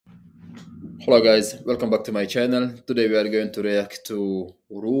Hello guys, welcome back to my channel. Today we are going to react to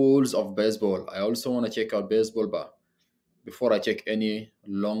rules of baseball. I also want to check out baseball, but before I check any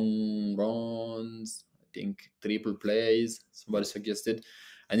long runs, I think triple plays, somebody suggested,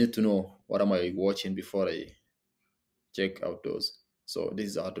 I need to know what am I watching before I check out those. So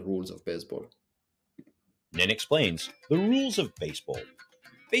these are the rules of baseball. Nin explains the rules of baseball.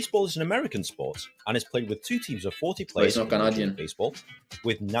 Baseball is an American sport and is played with two teams of 40 But it's players not in Major League Canadian. Baseball,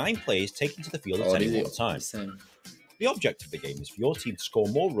 with 9 players taken to the field at Or any is one it time. the same? The object of the game is for your team to score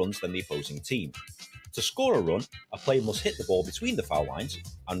more runs than the opposing team. To score a run, a player must hit the ball between the foul lines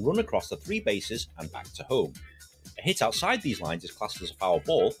and run across the 3 bases and back to home. A hit outside these lines is classed as a foul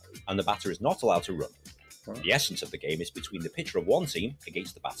ball, and the batter is not allowed to run. The essence of the game is between the pitcher of one team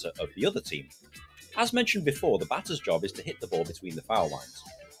against the batter of the other team. As mentioned before, the batter's job is to hit the ball between the foul lines,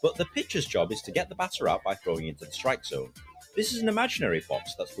 but the pitcher's job is to get the batter out by throwing into the strike zone. This is an imaginary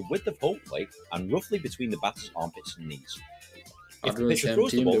box that's the width of home plate and roughly between the batter's armpits and knees. If the pitcher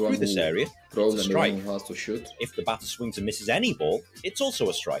throws the ball through this area, it's a strike. Has to shoot. If the batter swings and misses any ball, it's also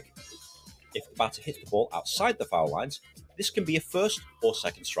a strike. If the batter hits the ball outside the foul lines, this can be a first or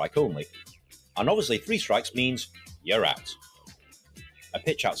second strike only. And obviously 3 strikes means you're out. A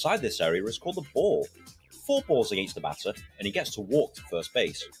pitch outside this area is called a ball. 4 balls against the batter, and he gets to walk to first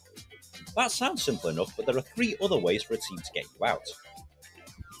base. That sounds simple enough, but there are 3 other ways for a team to get you out.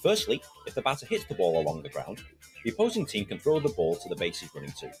 Firstly, if the batter hits the ball along the ground, the opposing team can throw the ball to the base he's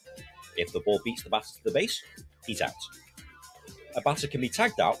running to. If the ball beats the batter to the base, he's out. A batter can be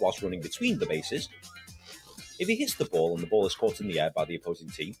tagged out whilst running between the bases. If he hits the ball and the ball is caught in the air by the opposing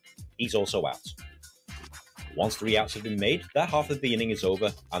team, he's also out. Once 3 outs have been made, their half of the inning is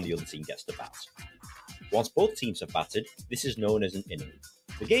over and the other team gets to bat. Once both teams have batted, this is known as an inning.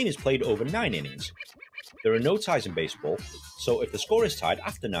 The game is played over 9 innings. There are no ties in baseball, so if the score is tied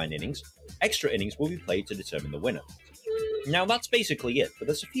after 9 innings, extra innings will be played to determine the winner. Now that's basically it, but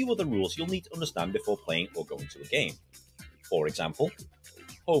there's a few other rules you'll need to understand before playing or going to a game. For example,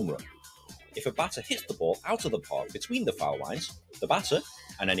 home run. If a batter hits the ball out of the park between the foul lines, the batter,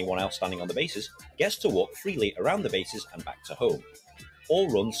 and anyone else standing on the bases, gets to walk freely around the bases and back to home. All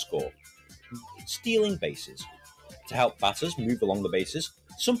runs score. Stealing bases. To help batters move along the bases,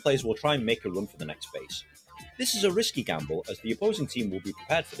 some players will try and make a run for the next base. This is a risky gamble as the opposing team will be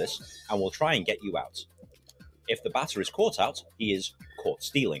prepared for this and will try and get you out. If the batter is caught out, he is caught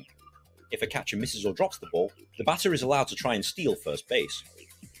stealing. If a catcher misses or drops the ball, the batter is allowed to try and steal first base.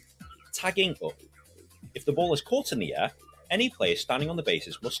 Tagging up. If the ball is caught in the air, any player standing on the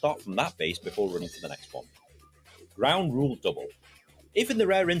bases must start from that base before running to the next one. Ground rule double. If in the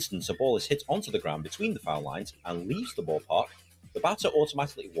rare instance a ball is hit onto the ground between the foul lines and leaves the ballpark, the batter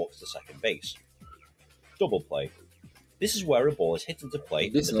automatically walks to second base. Double play. This is where a ball is hit into play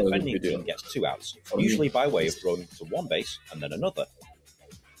and the defending team gets 2 outs, usually by way of throwing to one base and then another.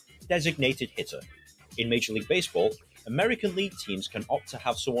 Designated hitter. In Major League Baseball, American League teams can opt to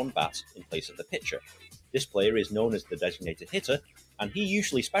have someone bat in place of the pitcher. This player is known as the designated hitter, and he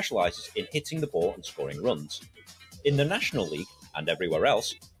usually specializes in hitting the ball and scoring runs. In the National League, and everywhere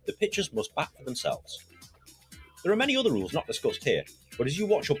else, the pitchers must bat for themselves. There are many other rules not discussed here, but as you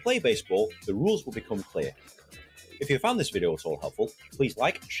watch or play baseball, the rules will become clear. If you found this video at all helpful, please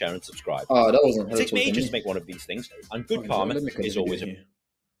like, share and subscribe. That wasn't It takes helpful me to ages me. to make one of these things, and good karma is always a...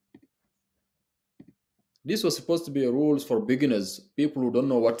 This was supposed to be a rules for beginners, people who don't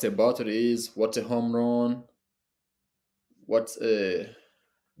know what a batter is, what's a home run, what's a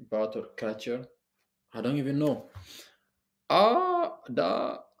batter catcher. I don't even know.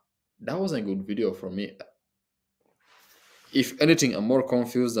 That was a good video for me. If anything, I'm more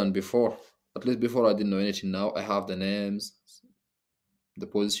confused than before. At least before I didn't know anything. Now I have the names, the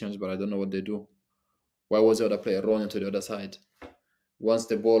positions, but I don't know what they do. Why was the other player running to the other side? Once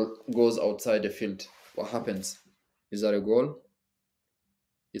the ball goes outside the field, what happens? Is that a goal?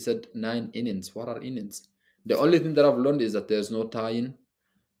 He said 9 innings. What are innings? The only thing that I've learned is that there's no tying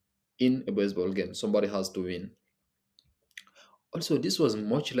in a baseball game. Somebody has to win. Also, this was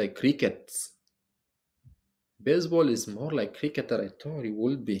much like cricket. Baseball is more like cricket than I thought it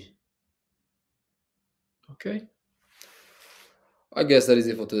would be. Okay. I guess that is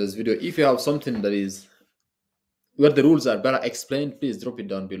it for today's video. If you have something that is where the rules are better explained, please drop it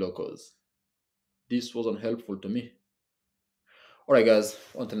down below because this wasn't helpful to me. Alright guys,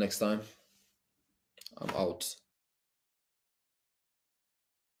 until next time, I'm out.